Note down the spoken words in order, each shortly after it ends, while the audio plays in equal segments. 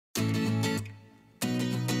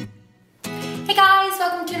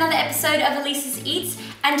another episode of Elise's Eats,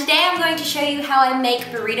 and today I'm going to show you how I make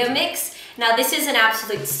burrito mix. Now this is an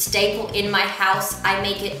absolute staple in my house. I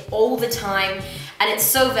make it all the time and it's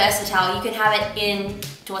so versatile. You can have it in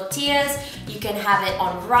tortillas, you can have it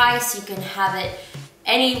on rice, you can have it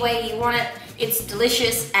any way you want it. It's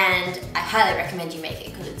delicious and I highly recommend you make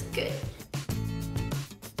it because it's good.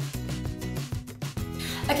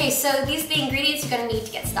 Okay, so these are the ingredients you're going to need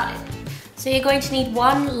to get started. So you're going to need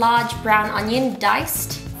 1 large brown onion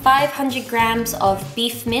diced, 500 grams of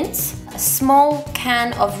beef mince, a small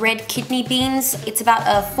can of red kidney beans. It's about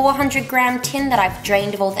a 400 gram tin that I've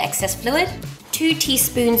drained of all the excess fluid, 2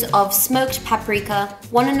 teaspoons of smoked paprika,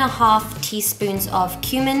 1.5 teaspoons of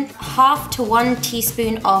cumin, half to 1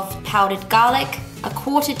 teaspoon of powdered garlic,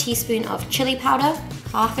 1/4 teaspoon of chili powder,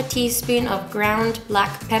 half a teaspoon of ground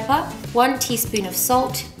black pepper, 1 teaspoon of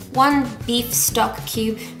salt, 1 beef stock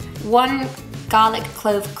cube, 1 garlic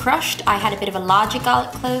clove crushed. I had a bit of a larger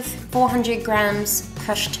garlic clove, 400 grams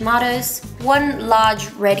crushed tomatoes, 1 large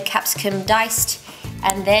red capsicum diced,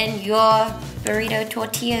 and then your burrito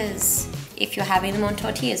tortillas, if you're having them on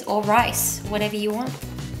tortillas or rice, whatever you want.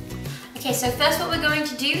 Okay, so first what we're going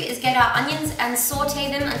to do is get our onions and saute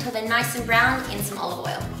them until they're nice and brown in some olive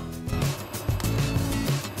oil.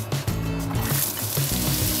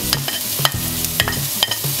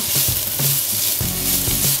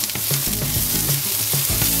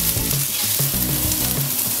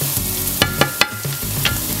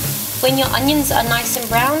 When your onions are nice and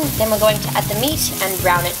brown, then we're going to add the meat and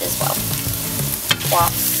brown it as well. Wow.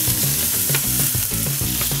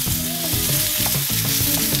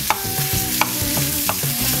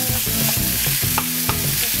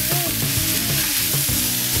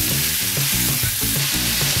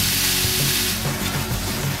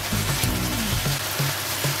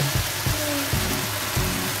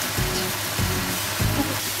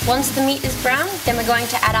 Once the meat is brown, then we're going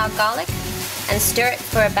to add our garlic and stir it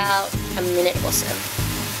for about a minute or so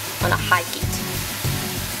on a high heat.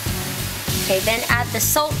 Okay, then add the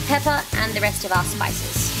salt, pepper, and the rest of our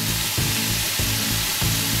spices.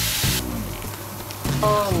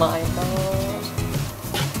 Oh my god.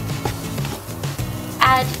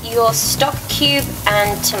 Add your stock cube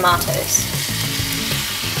and tomatoes.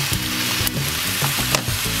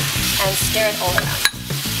 And stir it all around.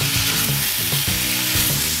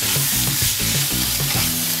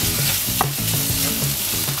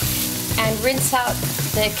 And rinse out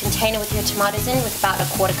the container with your tomatoes in with about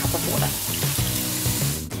 1/4 cup of water.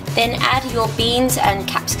 Then add your beans and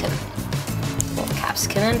capsicum. Or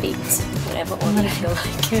capsicum and beans, whatever order you feel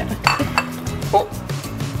like. Yeah. Oh,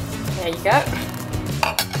 there you go.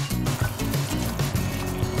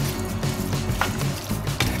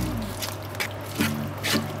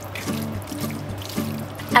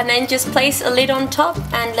 And then just place a lid on top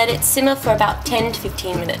and let it simmer for about 10 to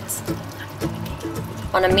 15 minutes.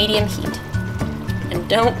 On a medium heat. And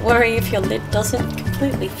don't worry if your lid doesn't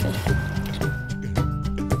completely fit.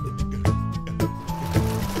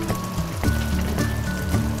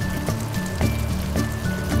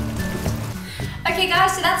 Okay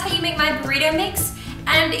guys, so that's how you make my burrito mix,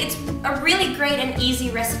 and it's a really great and easy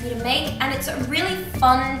recipe to make, and it's a really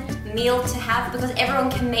fun meal to have because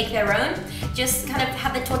everyone can make their own. Just kind of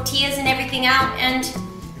have the tortillas and everything out and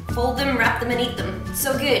fold them, wrap them and eat them.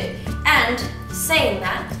 So good. And saying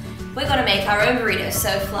that, we're gonna make our own burritos, so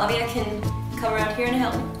Flavia can come around here and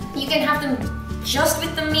help. You can have them just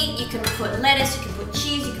with the meat, you can put lettuce, you can put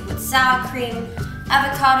cheese, you can put sour cream,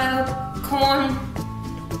 avocado, corn,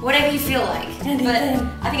 whatever you feel like. But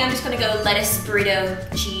I think I'm just gonna go lettuce, burrito,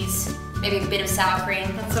 cheese, maybe a bit of sour cream.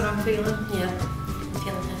 That's what I'm feeling. Yeah, I'm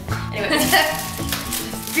feeling that. Anyway, let's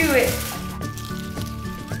do it.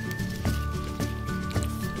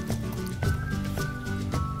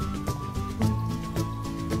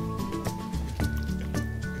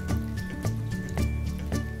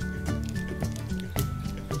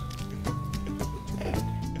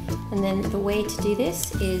 And then the way to do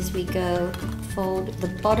this is we go fold the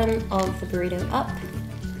bottom of the burrito up,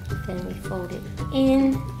 then we fold it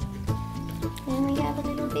in, and we have a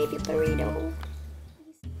little baby burrito.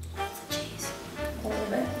 Cheese. All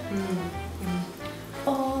of it?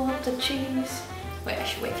 All of the cheese. Wait, I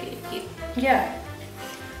should wait for you to eat. Yeah.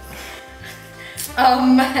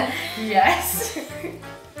 Yes.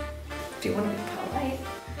 Do you want to be polite?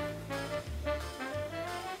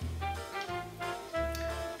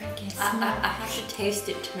 I have to taste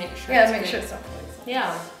it to make sure. Yeah, make sure it's not poison.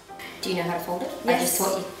 Yeah. Do you know how to fold it? Yes. I just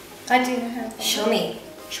taught you. I do know how to fold it. Show me.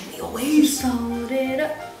 Show me your ways. You fold it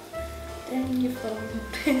up, then you fold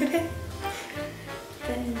it,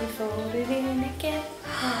 then you fold it in again.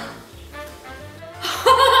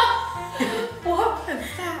 What was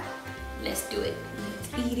that? do it.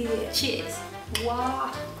 Let's eat it. Cheers.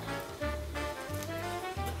 Wow.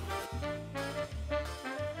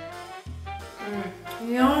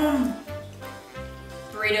 Yum.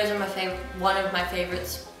 Burritos are my favorite. One of my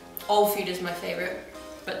favorites. All food is my favorite,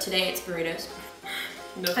 but today it's burritos.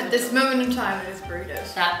 No At this moment in time, it is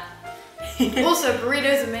burritos. That. Also,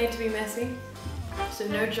 burritos are made to be messy, so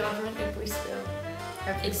no judgment if we spill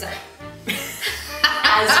everything. Exactly.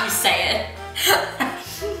 As you say it.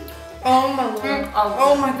 Oh my lord.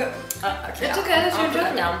 Oh my god. Okay, It's okay, that's your put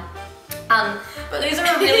that judgment. down. But these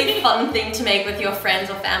are a really fun thing to make with your friends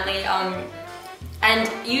or family.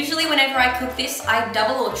 And usually whenever I cook this, I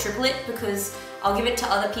double or triple it because I'll give it to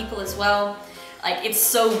other people as well. Like, it's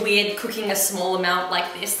so weird cooking a small amount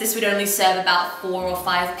like this. This would only serve about 4 or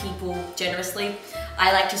 5 people generously.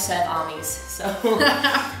 I like to serve armies, so.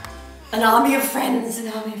 An army of friends. An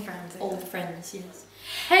army of friends. Old friends, yes.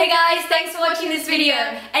 Hey guys, thanks for watching this video.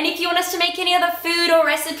 And if you want us to make any other food or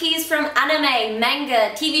recipes from anime,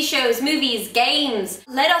 manga, TV shows, movies, games,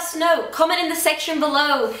 let us know. Comment in the section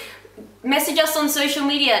below. Message us on social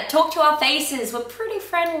media. Talk to our faces. We're pretty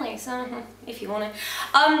friendly, so if you want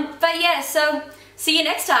to. But yeah, so see you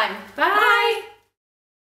next time. Bye.